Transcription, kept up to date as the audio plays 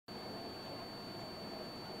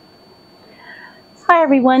Hi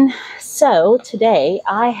everyone. So today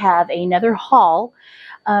I have another haul.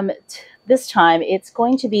 This time it's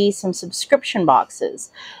going to be some subscription boxes.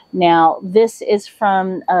 Now this is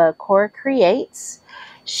from CoraCreates.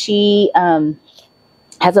 She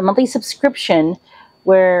has a monthly subscription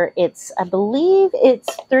where I believe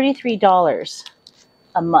it's $33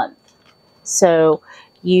 a month. So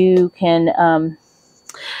you can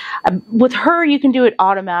with her, you can do it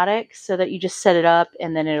automatic so that you just set it up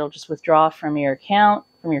and then it'll just withdraw from your account,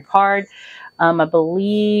 from your card. I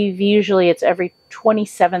believe usually it's every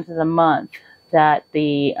 27th of the month that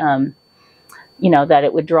that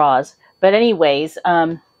it withdraws. But anyways,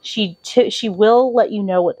 she will let you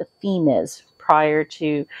know what the theme is prior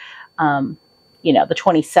to, the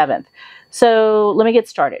 27th. So let me get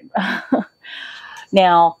started.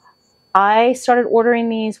 Now, I started ordering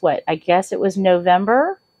these, I guess it was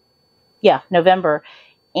November. Yeah, November.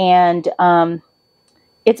 And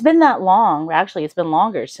it's been that long. Actually, it's been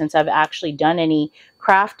longer since I've actually done any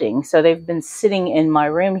crafting. So they've been sitting in my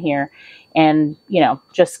room here and,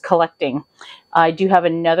 just collecting. I do have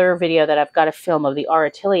another video that I've got to film of the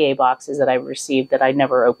Art Atelier boxes that I received that I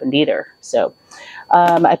never opened either. So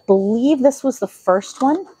I believe this was the first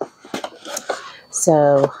one.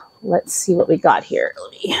 So let's see what we got here.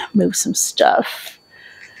 Let me move some stuff.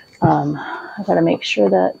 I got to make sure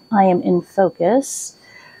that I am in focus.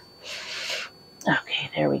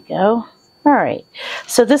 Okay, there we go. All right.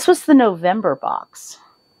 So this was the November box.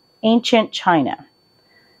 Ancient China.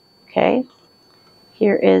 Okay.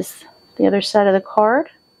 Here is the other side of the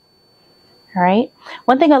card. All right.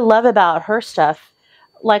 One thing I love about her stuff,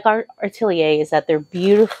 like our Atelier, is that they're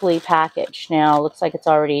beautifully packaged. Now, it looks like it's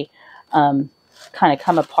already kind of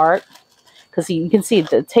come apart, because you can see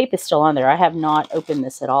the tape is still on there. I have not opened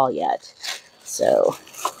this at all yet. So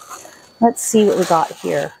let's see what we got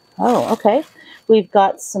here. Oh, okay. We've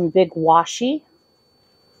got some big washi.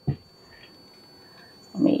 Let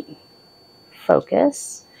me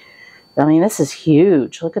focus. I mean, this is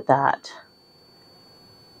huge. Look at that.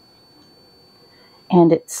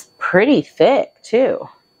 And it's pretty thick too.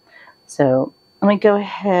 So let me go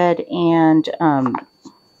ahead and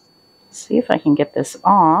see if I can get this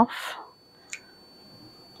off,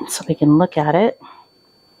 so we can look at it.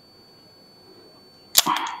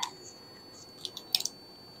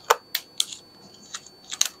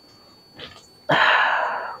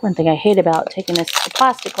 One thing I hate about taking this, the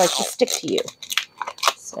plastic likes to stick to you.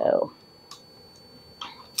 So,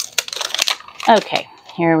 okay,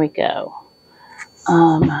 here we go.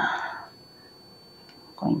 I'm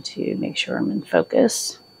going to make sure I'm in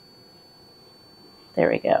focus. There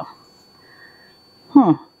we go.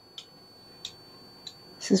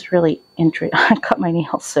 This is really interesting. I cut my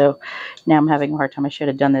nails, so now I'm having a hard time. I should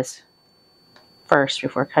have done this first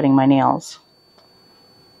before cutting my nails.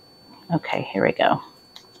 Okay, here we go.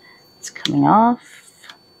 It's coming off.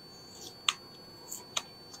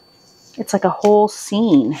 It's like a whole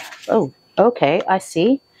scene. Oh, okay, I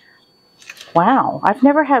see. Wow, I've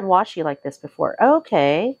never had washi like this before.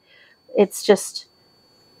 Okay, it's just,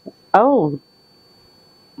 oh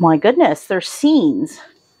my goodness, there's scenes.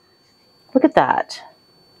 Look at that.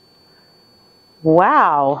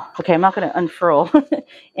 Wow. Okay, I'm not going to unfurl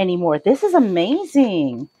anymore. This is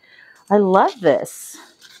amazing. I love this.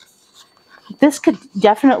 This could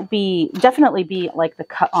definitely be like the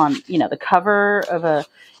the cover of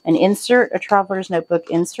an insert, a traveler's notebook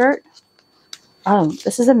insert. Oh,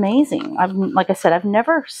 this is amazing. Like I said, I've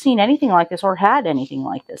never seen anything like this or had anything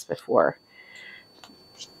like this before.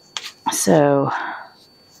 So,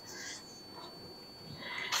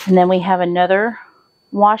 and then we have another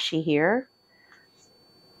washi here.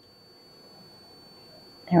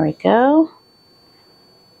 There we go.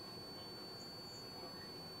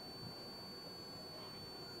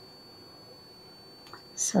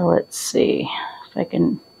 So let's see if I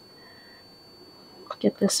can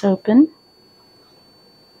get this open.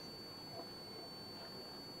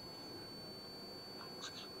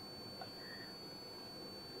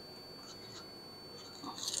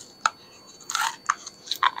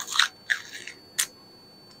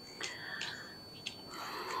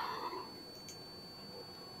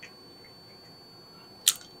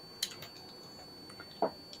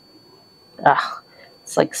 Ah,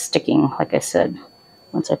 it's like sticking, like I said,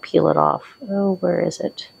 once I peel it off. Oh, where is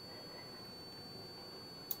it?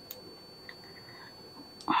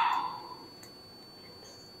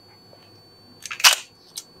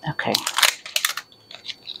 Okay.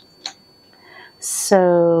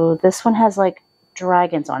 So this one has like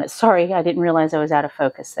dragons on it. Sorry, I didn't realize I was out of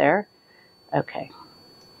focus there. Okay.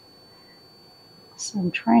 So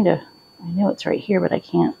I'm trying to, I know it's right here, but I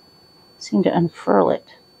can't seem to unfurl it.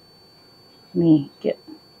 Let me get,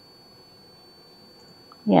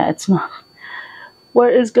 yeah, it's not,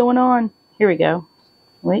 what is going on? Here we go.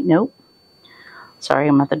 Wait, nope. Sorry,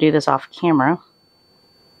 I'm going to have to do this off camera.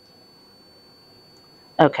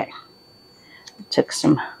 Okay. It took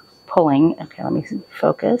some pulling. Okay, let me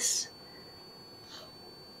focus.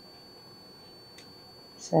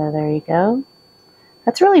 So there you go.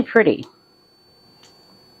 That's really pretty.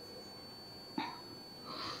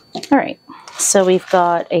 All right, so we've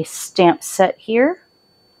got a stamp set here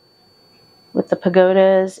with the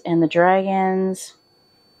pagodas and the dragons.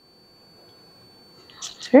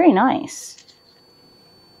 It's very nice.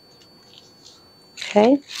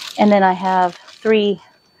 Okay, and then I have 3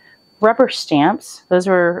 rubber stamps. Those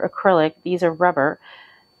are acrylic, these are rubber,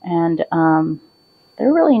 and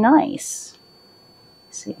they're really nice.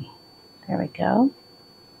 Let's see, there we go.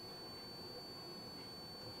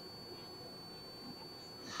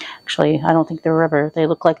 Actually, I don't think they're rubber. They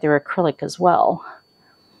look like they're acrylic as well.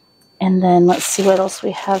 And then let's see what else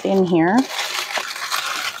we have in here.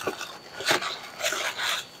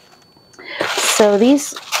 So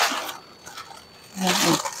these, let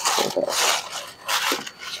me pull this.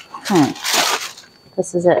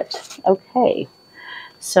 This is it. Okay.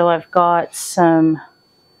 So I've got some,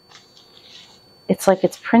 it's like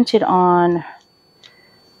it's printed on,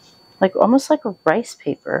 like almost like a rice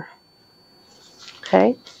paper.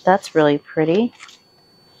 Okay, that's really pretty.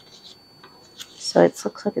 So it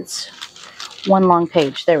looks like it's one long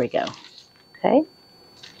page. There we go. Okay.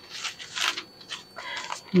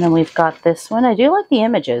 And then we've got this one. I do like the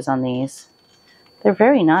images on these. They're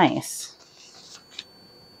very nice.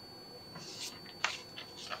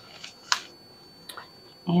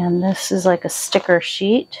 And this is like a sticker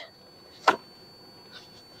sheet.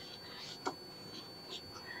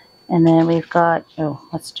 And then we've got, oh,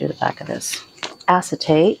 let's do the back of this.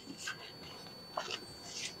 Acetate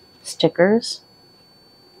stickers,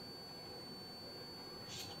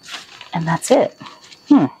 and that's it.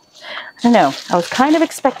 I don't know, I was kind of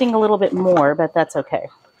expecting a little bit more, but that's okay.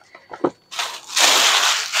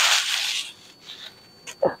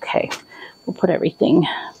 Okay, we'll put everything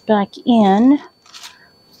back in.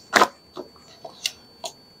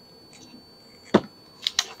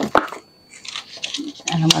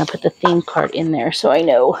 And I'm going to put the theme card in there so I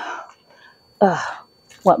know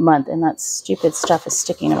what month, and that stupid stuff is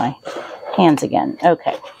sticking to my hands again.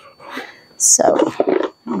 Okay, so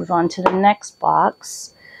move on to the next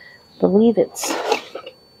box. I believe it's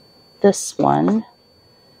this one.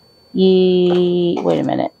 Wait a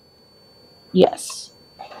minute. Yes.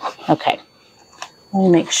 Okay. Let me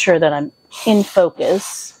make sure that I'm in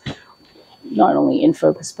focus. Not only in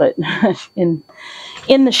focus, but in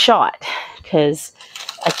the shot, because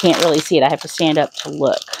I can't really see it. I have to stand up to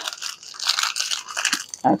look.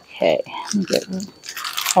 Okay,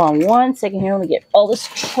 hold on one second here. Let me get all this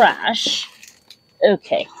trash.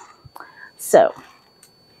 Okay, so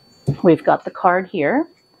we've got the card here.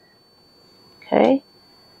 Okay,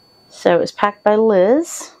 so it was packed by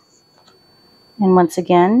Liz. And once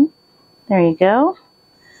again, there you go.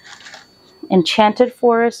 Enchanted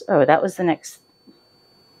Forest. Oh, that was the next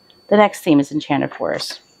theme is Enchanted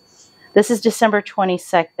Forest. This is December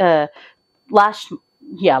 22nd,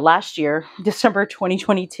 last year, December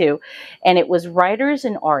 2022, and it was writers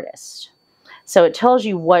and artists. So it tells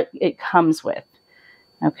you what it comes with.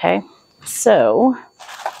 Okay, so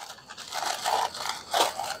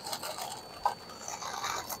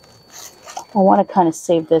I want to kind of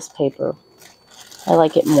save this paper. I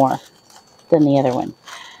like it more than the other one.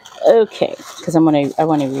 Okay, because I want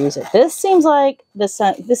to reuse it. This seems like this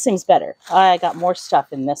seems better. I got more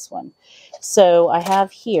stuff in this one. So I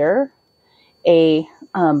have here a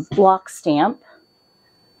block stamp,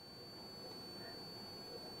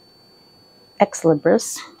 Ex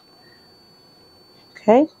Libris.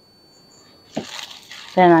 Okay.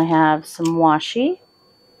 Then I have some washi.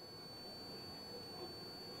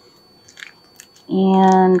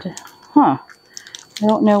 And, I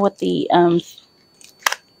don't know what the, hold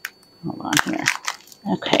on here.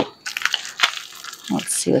 Okay.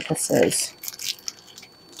 Let's see what this is.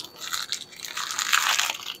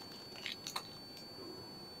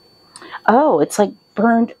 Oh, it's like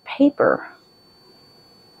burned paper.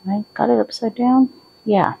 I got it upside down?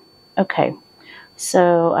 Yeah. Okay.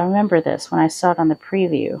 So I remember this when I saw it on the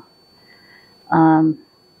preview.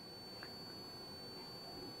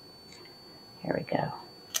 Here we go.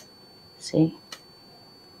 See?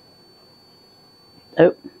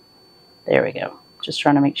 Oh, there we go. Just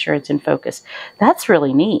trying to make sure it's in focus. That's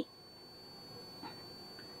really neat.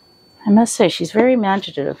 I must say, she's very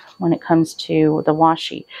imaginative when it comes to the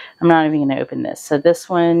washi. I'm not even going to open this. So this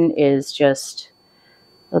one is just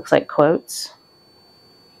Looks like quotes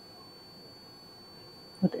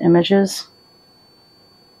with images.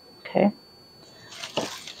 Okay.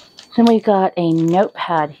 Then we've got a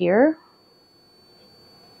notepad here.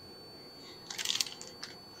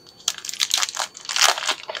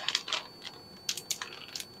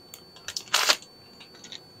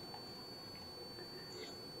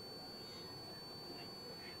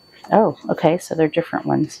 Oh, okay, so they're different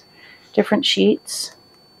ones. Different sheets.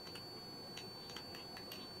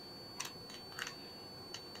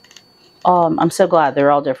 I'm so glad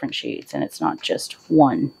they're all different sheets and it's not just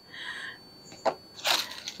one.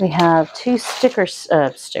 We have two stamp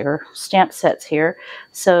sets here.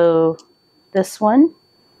 So this one,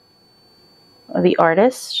 the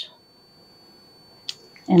artist,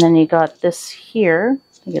 and then you got this here.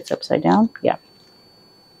 I think it's upside down. Yeah.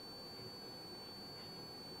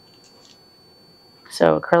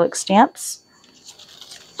 So acrylic stamps.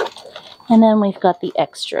 And then we've got the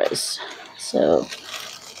extras. So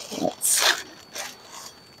let's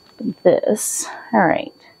do this. All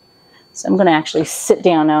right. So I'm going to actually sit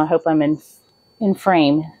down now. I hope I'm in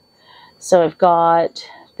frame. So I've got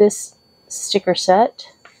this sticker set.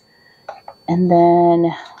 And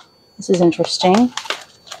then this is interesting.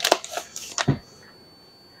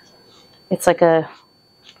 It's like a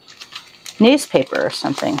newspaper or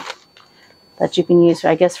something that you can use,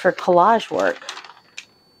 I guess, for collage work.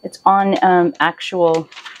 It's on actual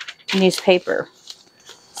newspaper.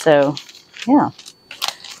 So, yeah,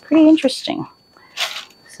 pretty interesting.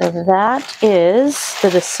 So that is the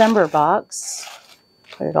December box.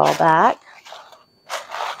 Put it all back.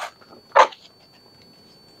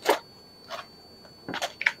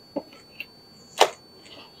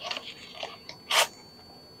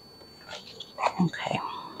 Okay.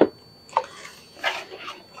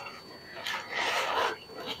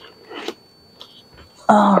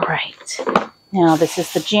 All right. Now this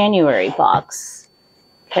is the January box.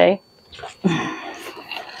 Okay.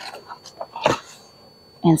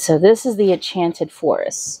 And so this is the Enchanted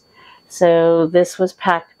Forest. So this was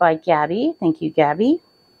packed by Gabby. Thank you, Gabby.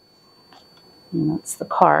 And that's the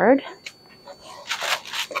card.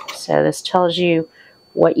 So this tells you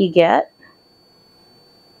what you get.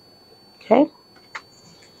 Okay.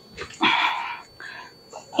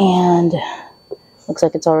 And looks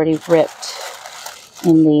like it's already ripped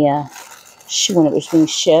in the when it was being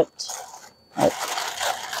shipped.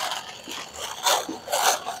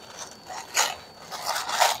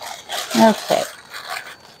 Okay,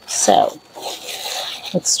 so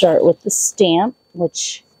let's start with the stamp,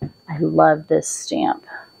 which I love this stamp.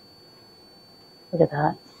 Look at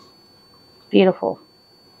that. Beautiful.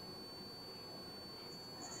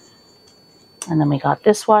 And then we got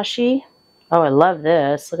this washi. Oh, I love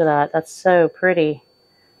this. Look at that. That's so pretty.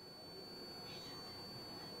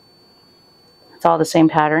 It's all the same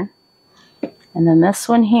pattern. And then this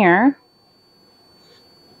one here.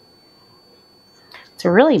 It's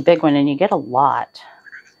a really big one and you get a lot.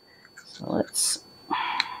 So let's...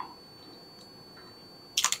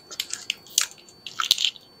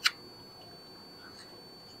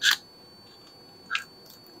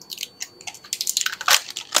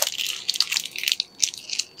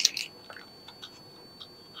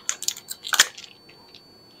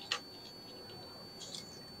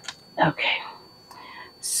 Okay,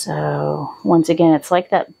 so once again, it's like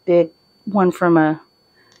that big one from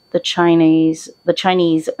the Chinese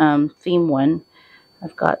theme one.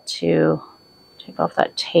 I've got to take off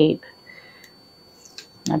that tape.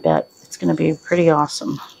 I bet it's going to be pretty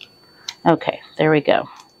awesome. Okay, there we go.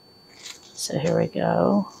 So here we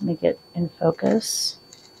go. Let me get in focus.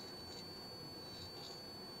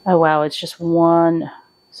 Oh wow, it's just one.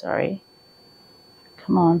 Sorry.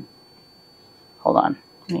 Come on. Hold on.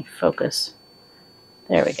 Let me focus.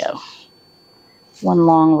 There we go. One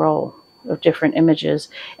long roll of different images,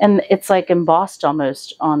 and it's like embossed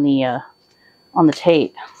almost on the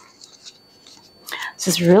tape. This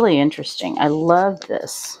is really interesting. I love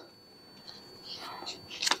this.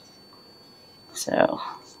 So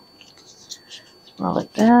let's roll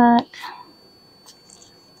it back.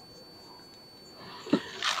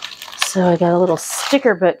 So I got a little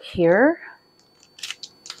sticker book here.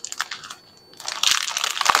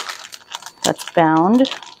 That's bound.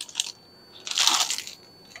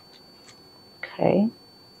 Okay.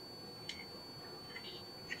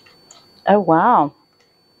 Oh, wow.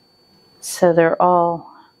 So they're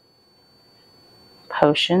all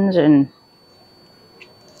potions and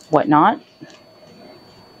whatnot.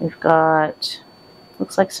 We've got,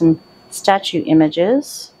 looks like some statue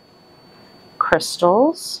images,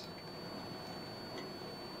 crystals.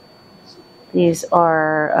 These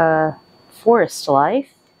are Forest Life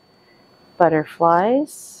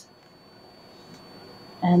butterflies,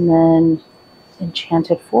 and then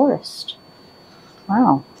enchanted forest.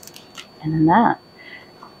 Wow. And then that.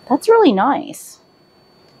 That's really nice.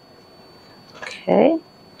 Okay.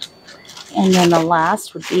 And then the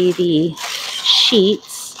last would be the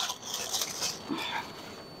sheets.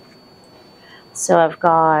 So I've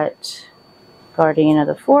got Guardian of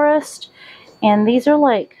the Forest. And these are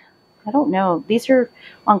like, I don't know, these are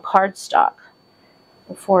on cardstock.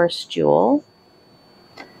 The Forest Jewel.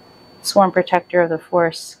 Swarm Protector of the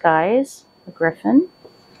Forest Skies. A Griffin.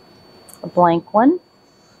 A blank one.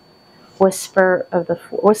 Whisperers of the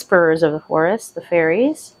Forest, the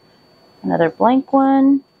Fairies. Another blank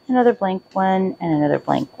one. Another blank one, and another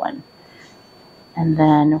blank one. And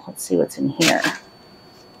then, let's see what's in here.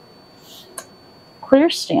 Clear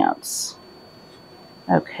stamps.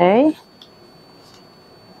 Okay.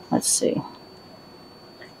 Let's see.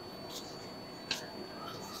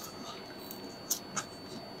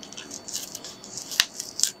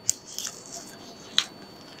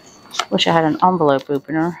 Wish I had an envelope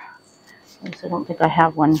opener. I don't think I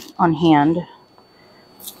have one on hand.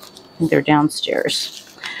 I think they're downstairs.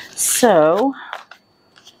 So,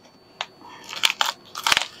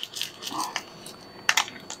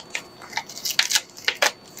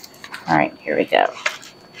 all right, here we go.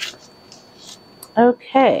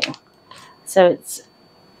 Okay, so it's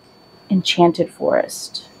Enchanted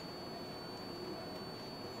Forest.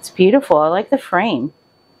 It's beautiful. I like the frame.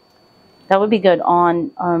 That would be good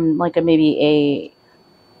on like maybe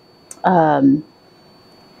an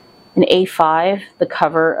A5, the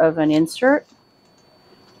cover of an insert.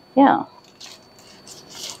 Yeah.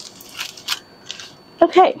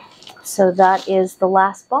 Okay, so that is the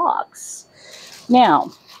last box.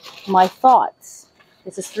 Now, my thoughts.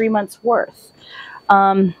 This is 3 months worth.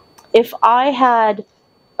 If I had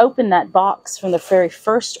opened that box from the very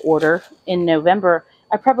first order in November,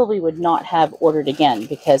 I probably would not have ordered again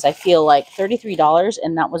because I feel like $33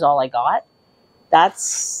 and that was all I got.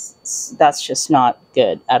 That's just not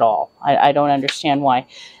good at all. I don't understand why.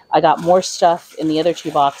 I got more stuff in the other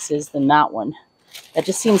 2 boxes than that one. That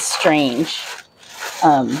just seems strange.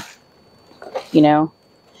 You know,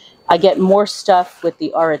 I get more stuff with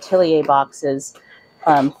the Art Atelier boxes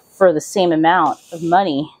for the same amount of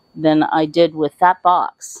money than I did with that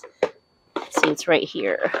box. See, it's right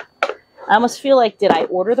here. I almost feel like, did I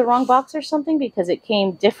order the wrong box or something? Because it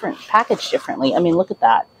came different, packaged differently. I mean, look at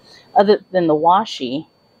that. Other than the washi,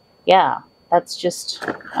 yeah, that's just,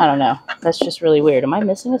 I don't know. That's just really weird. Am I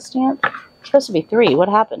missing a stamp? It's supposed to be 3. What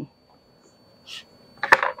happened?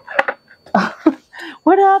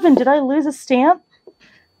 What happened? Did I lose a stamp?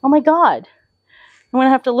 Oh my God. I'm going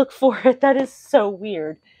to have to look for it. That is so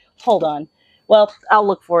weird. Hold on. Well, I'll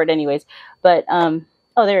look for it anyways. But, oh,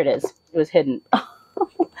 there it is. It was hidden.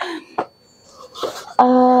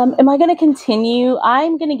 Am I going to continue?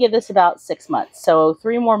 I'm going to give this about 6 months. So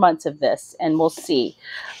 3 more months of this and we'll see.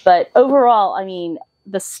 But overall, I mean,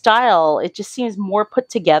 the style, it just seems more put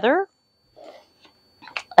together.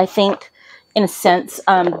 I think, in a sense,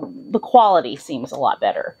 the quality seems a lot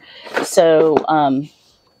better. So,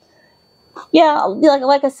 yeah,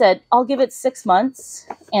 like I said, I'll give it 6 months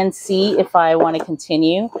and see if I want to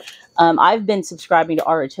continue. I've been subscribing to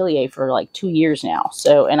Art Atelier for like 2 years now.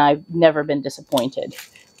 So, and I've never been disappointed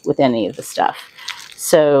with any of the stuff.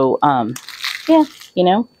 So, yeah, you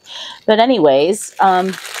know. But anyways,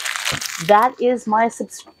 that is my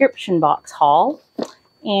subscription box haul.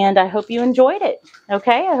 And I hope you enjoyed it.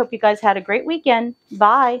 Okay, I hope you guys had a great weekend.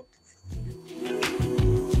 Bye.